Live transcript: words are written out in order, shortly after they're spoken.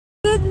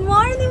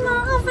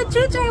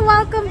Fatchuchay!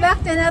 Welcome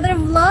back to another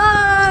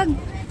vlog!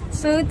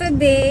 So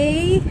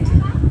today,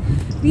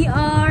 we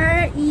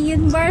are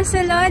in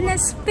Barcelona,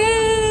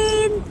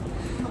 Spain!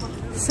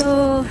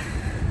 So,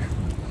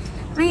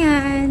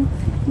 ayan,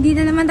 hindi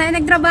na naman tayo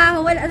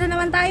nagtrabaho, wala na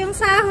naman tayong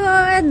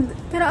sahod!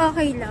 Pero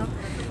okay lang.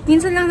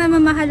 Minsan lang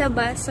naman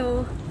mahalabas,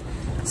 so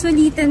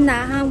sulitan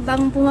na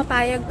habang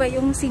pumapayag pa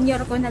yung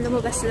senior ko na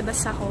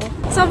lumabas-labas ako.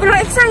 Sobrang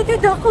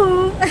excited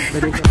ako!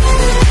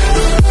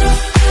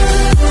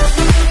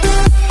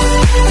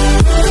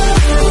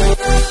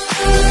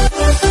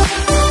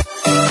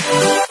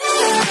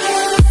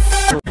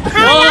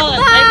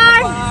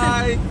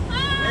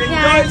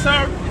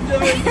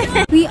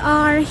 We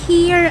are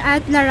here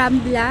at La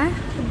Rambla,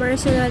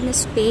 Barcelona,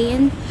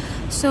 Spain.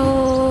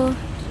 So,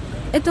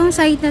 itong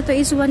site na to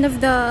is one of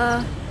the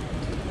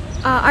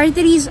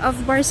arteries of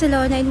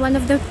Barcelona and one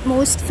of the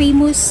most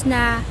famous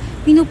na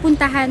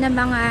pinupuntahan ng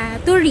mga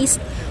tourist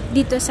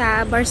dito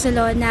sa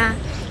Barcelona.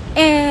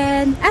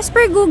 And as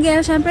per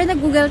Google, syempre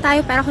nag-Google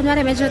tayo para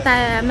kunwari medyo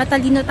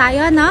matalino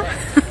tayo, no?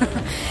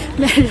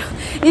 Pero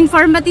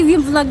informative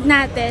yung vlog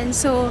natin.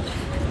 So,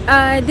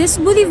 this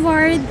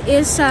boulevard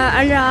is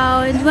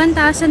around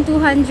 1,200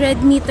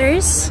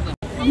 meters.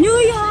 New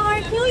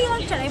York! New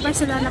York! Tsaka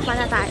Barcelona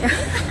pala tayo.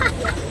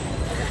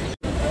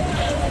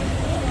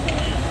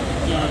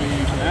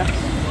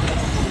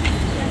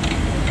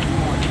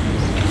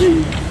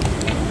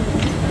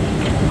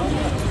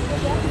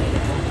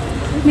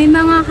 May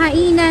mga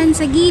kainan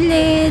sa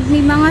gilid,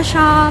 may mga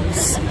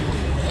shops,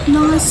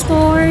 mga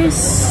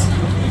stores.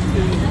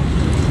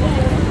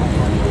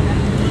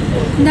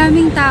 Ang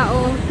daming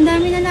tao. Ang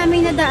dami na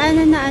naming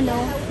nadaanan na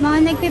mga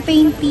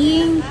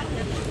nagpe-painting.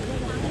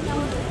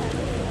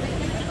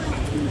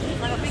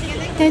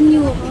 Thank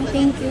you.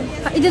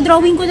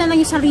 Ida-drawing ko na lang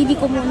yung sarili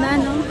ko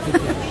muna, no?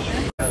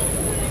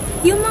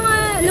 Yung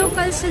mga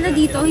locals sila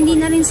dito, hindi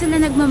na rin sila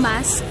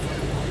nagmamask.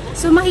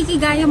 So,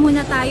 makikigaya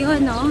muna tayo,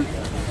 no?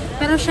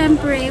 Pero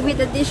syempre, with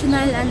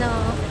additional,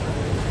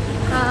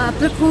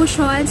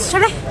 precautions.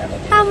 Syare,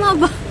 tama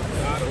ba?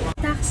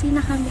 Taxi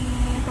na kami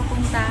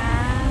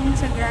papuntang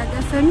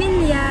Sagrada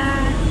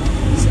Famila.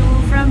 So,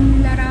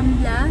 from La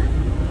Rambla,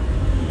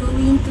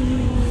 going to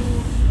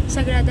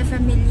Sagrada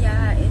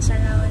Famila is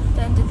around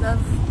 10 to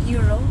 12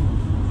 euro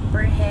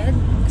per head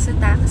sa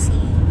taxi.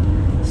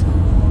 So,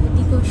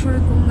 hindi ko sure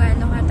kung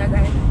gaano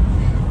katagal.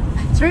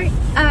 Sir,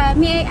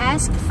 may I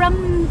ask,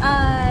 from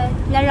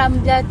La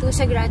Rambla to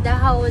Sagrada,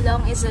 how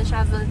long is the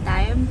travel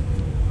time?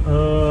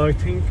 I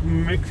think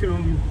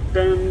maximum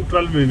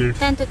 10-12 minutes.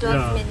 10 to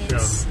 12 minutes.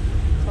 Yeah.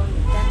 So, 10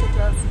 to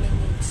 12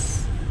 minutes.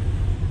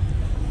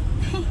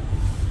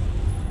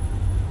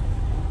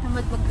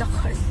 Tamad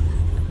maglakad.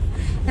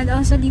 And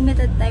also,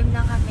 limited time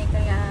na kami,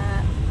 kaya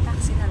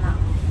taxi na lang.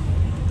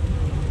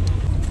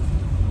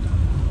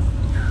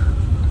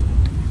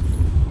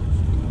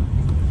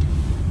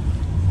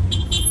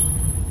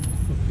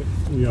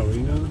 Yeah,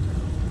 we know.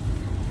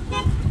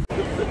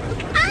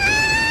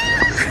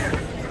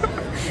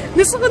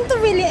 Gusto kong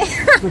tumili.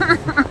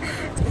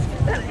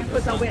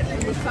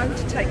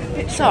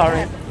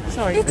 Sorry.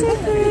 It's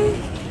okay.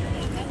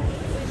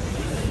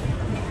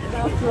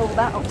 After all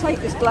that, I'll take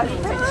this bloody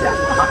picture.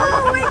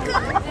 Oh my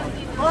God!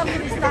 I'm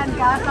going to stand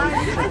guard.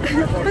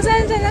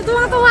 Pasensya na,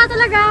 tuwang-tuwa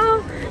talaga ako.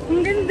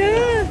 Ang ganda.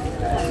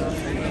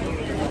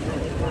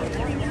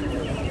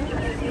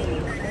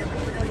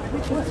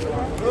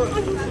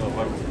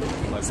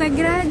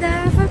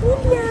 Sagrada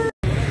Famila.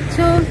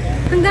 So,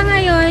 hanggang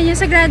ngayon, yung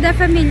Sagrada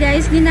Famila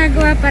is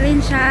ginagawa pa rin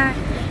siya.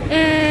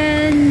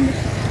 And,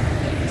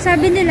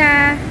 sabi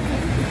nila,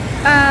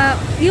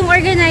 yung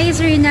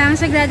organizer ng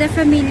Sagrada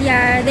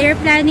Famila, they're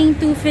planning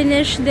to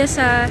finish this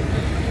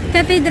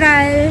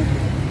cathedral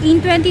in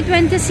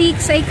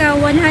 2026 sa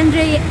ika-100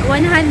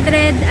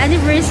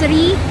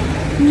 anniversary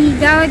ni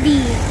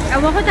Gaudi.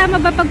 Awa ko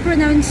tama ba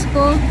pag-pronounce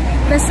ko?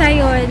 Basta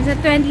yun, sa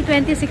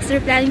 2026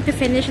 they're planning to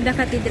finish the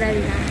cathedral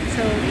na.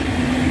 So,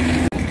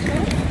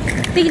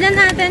 tignan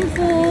natin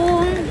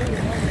kung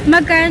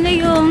magkano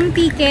yung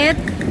ticket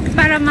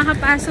para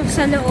makapasok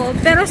sa loob.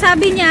 Pero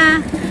sabi niya,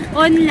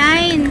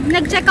 online.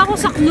 Nag-check ako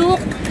sa Klook.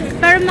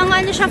 Pero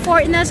mga siya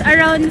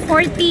around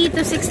 40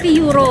 to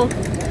 60 euro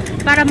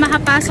para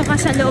makapasok ka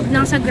sa loob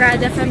ng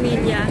Sagrada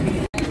Familia.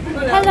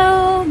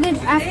 Hello, good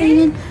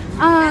afternoon.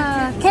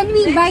 Can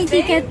we buy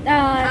ticket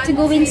to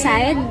go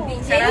inside?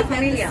 Sagrada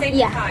Famila?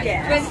 Yeah.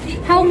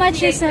 How much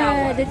is the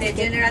ticket?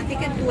 The general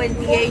ticket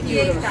 28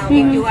 euros.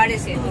 If you are a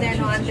student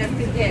or under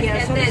 50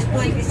 years old, it's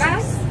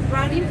 26.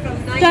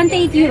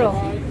 28 euro.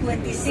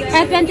 26.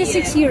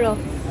 26 euro.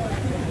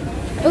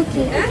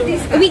 Okay.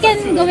 We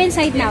can go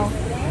inside now.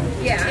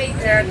 Yeah,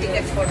 there are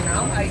tickets for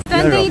now.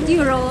 28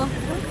 euro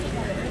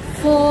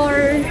for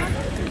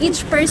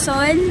each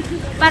person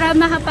para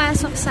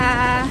makapasok sa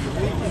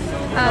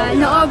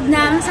loob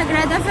ng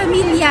Sagrada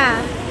Familia.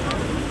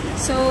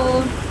 So,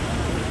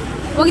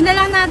 wag na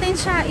lang natin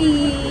siya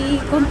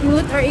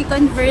i-compute or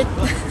i-convert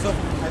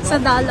sa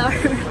dollar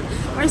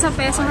or sa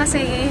peso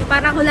kasi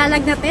para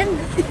hulalag natin.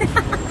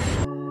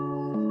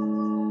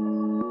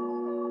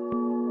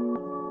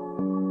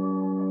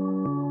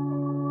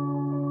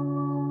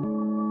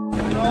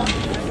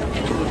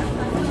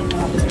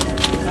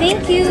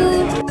 Thank you!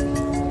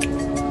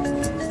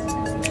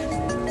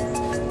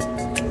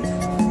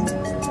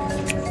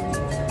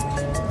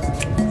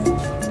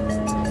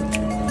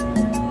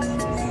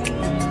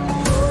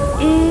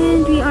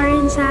 And we are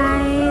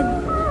inside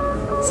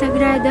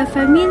Sagrada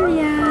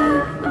Famila.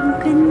 Ang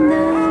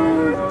ganda!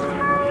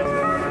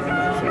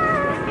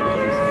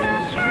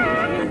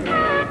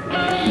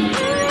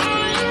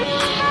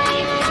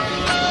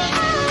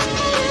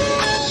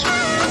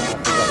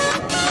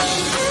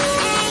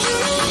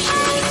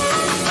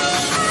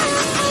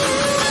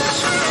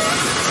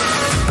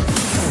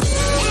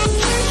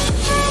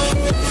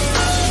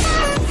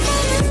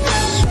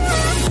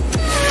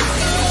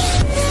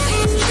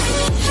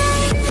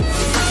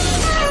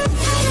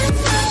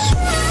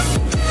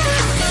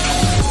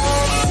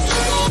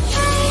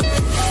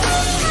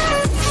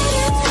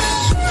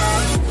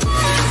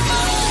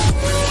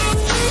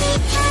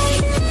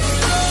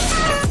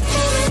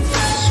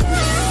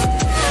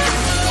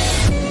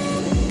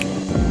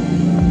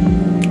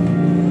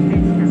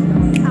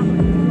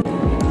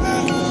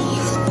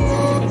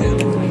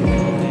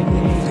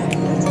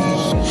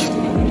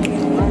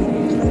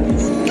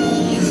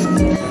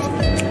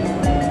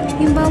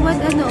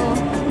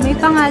 May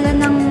pangalan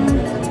ng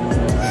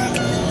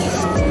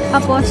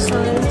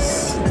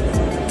apostles.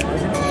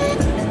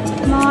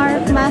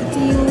 Mark,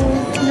 Matthew,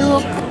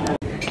 Luke.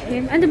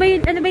 Ano ba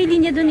yung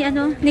linya doon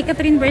ni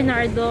Catherine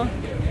Bernardo?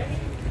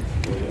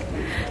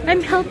 I'm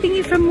helping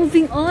you from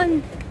moving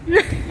on.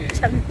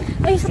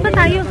 Ay, saan ba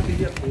tayo?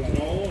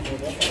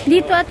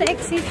 Dito ata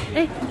exit.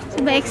 Eh,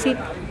 saan ba exit?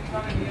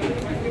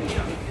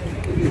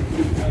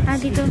 Ah,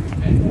 dito.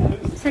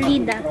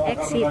 Salida,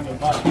 exit.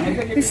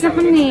 Gusto na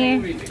kami.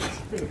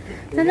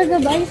 Talaga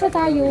ba? Ayos na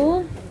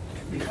tayo?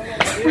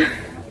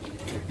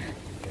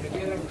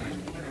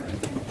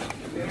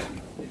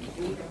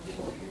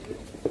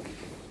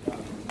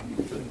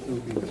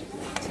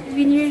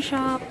 Souvenir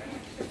shop.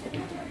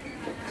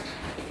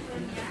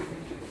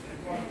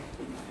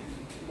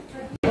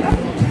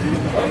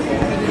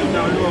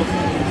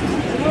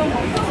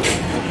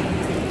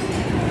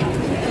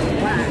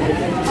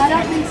 Para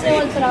pinse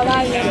o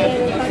trabajo.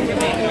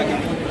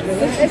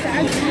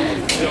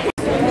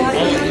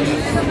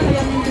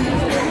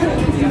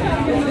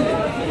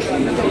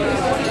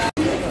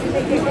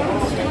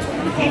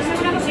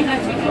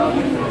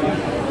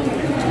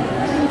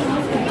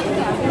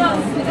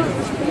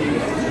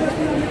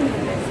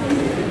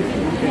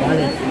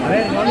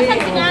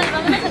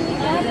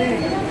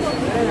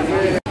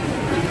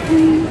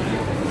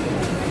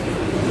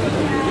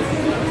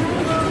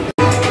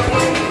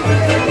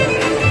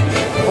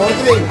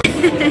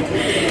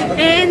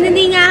 And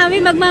hindi nga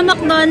kami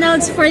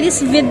magma-McDonald's for this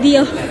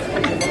video.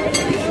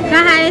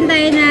 Kakain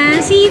tayo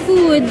na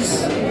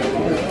seafoods.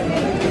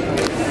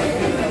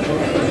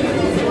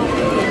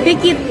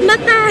 Pikit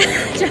mata.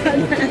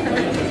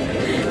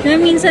 Na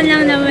minsan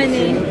lang naman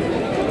eh.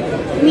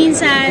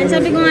 Minsan,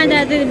 sabi ko nga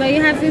dati, diba, you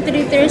have to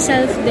treat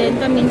yourself din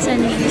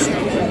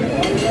paminsan-minsan.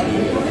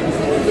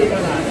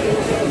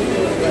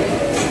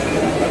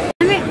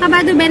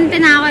 Kabado 20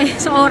 na ako eh,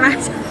 sa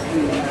oras.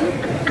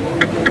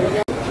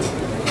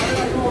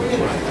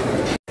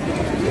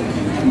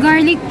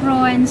 Garlic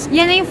prawns.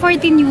 Yan na yung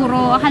 14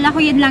 euro. Akala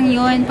ko yan lang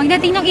yun.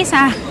 Pagdating ng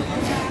isa,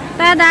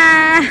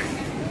 tada!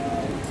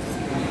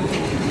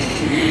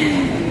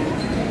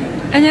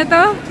 Ano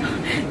to?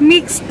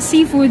 Mixed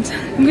seafood.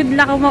 Good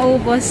luck kung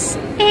maubos.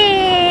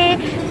 Eh!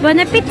 Bon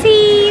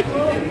appetit!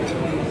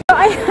 So,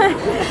 ayan.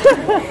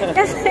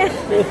 Kasi,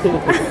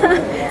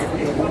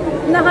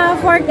 naka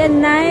fork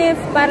and knife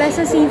para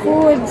sa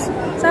seafoods.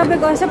 Sabi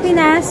ko, sa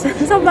Pinas,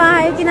 sa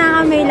bahay,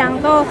 kinakamay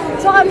lang to.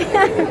 So, kami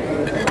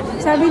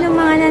sabi ng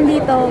mga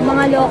nandito,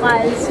 mga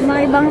locals,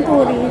 mga ibang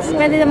tourists,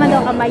 pwede naman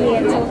daw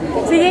kamayin. So,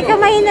 sige,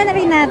 kamayin na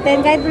rin natin.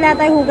 Kahit wala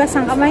tayo hugas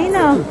ng kamay,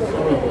 no?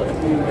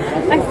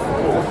 Ay.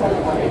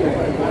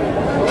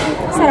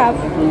 Sarap.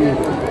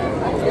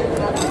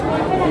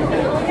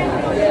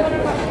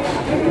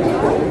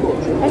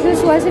 As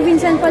usual, si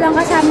Vincent pa lang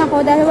kasama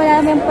ko dahil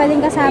wala naman pwedeng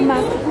kasama.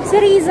 Si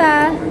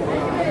Riza,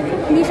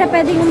 hindi siya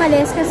pwedeng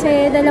umalis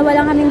kasi dalawa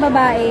lang kaming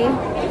babae.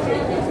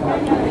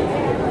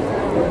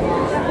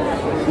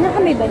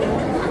 Nakamay ba nila?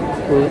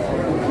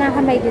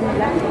 Nakamay din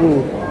nila?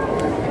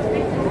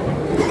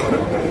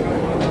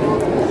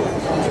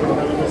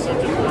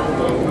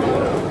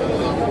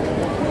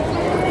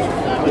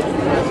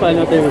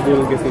 Paano tayo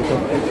mag-ilugis ito?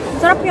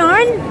 Sarap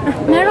yarn!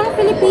 Merong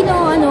Filipino,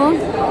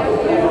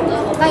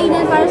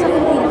 kainan para sa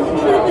Filipino.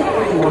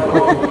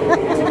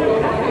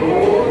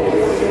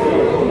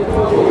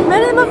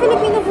 Meron naman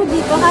Filipino food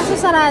dito, kaso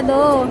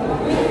sarado.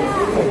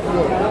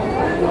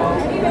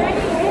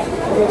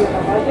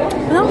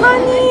 Anong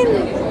kanin?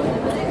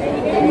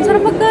 Ang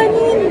sarap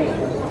magkanin.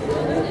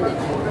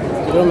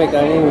 Siguro may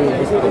kanin.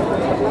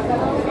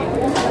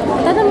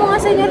 Tanong mo nga,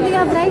 senyor, do you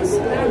have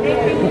rice?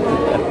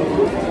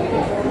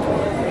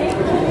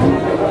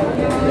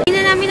 Hindi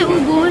na namin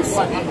naubos.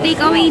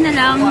 Take away na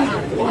lang.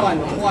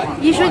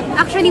 You should,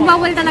 actually,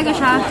 bawal talaga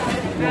siya.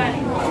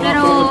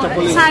 Pero,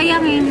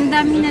 sayang eh. Ang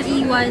dami na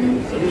iwan.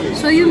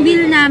 So, yung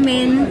bill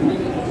namin,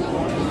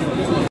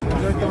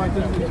 Balik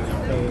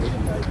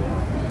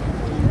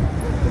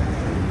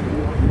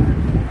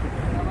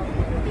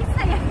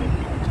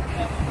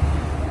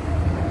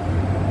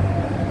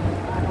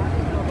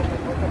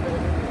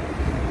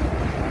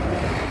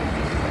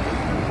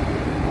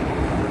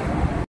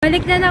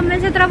na naman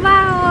sa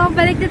trabaho.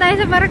 Balik na tayo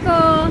sa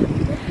barko.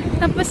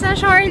 Tapos na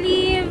shore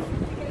leave.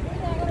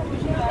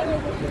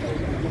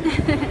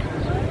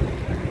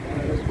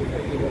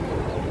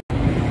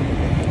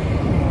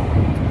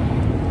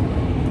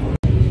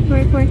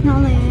 Work na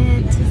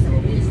ulit.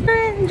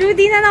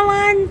 Judy na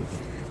naman.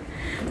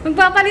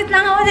 Magpapalit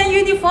lang ako ng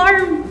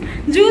uniform.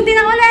 Judy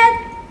na ulit.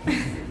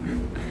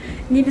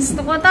 Hindi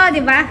gusto ko to,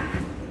 di ba?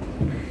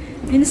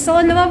 Hindi gusto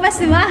ko lumabas,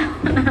 di ba?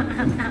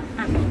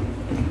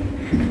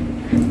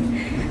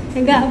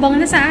 Nag-aabang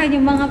na sa akin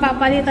yung mga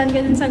papalitan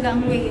ko dun sa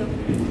gangway.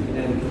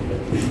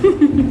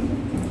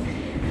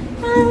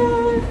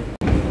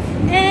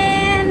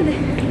 And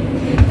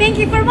thank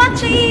you for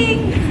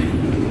watching!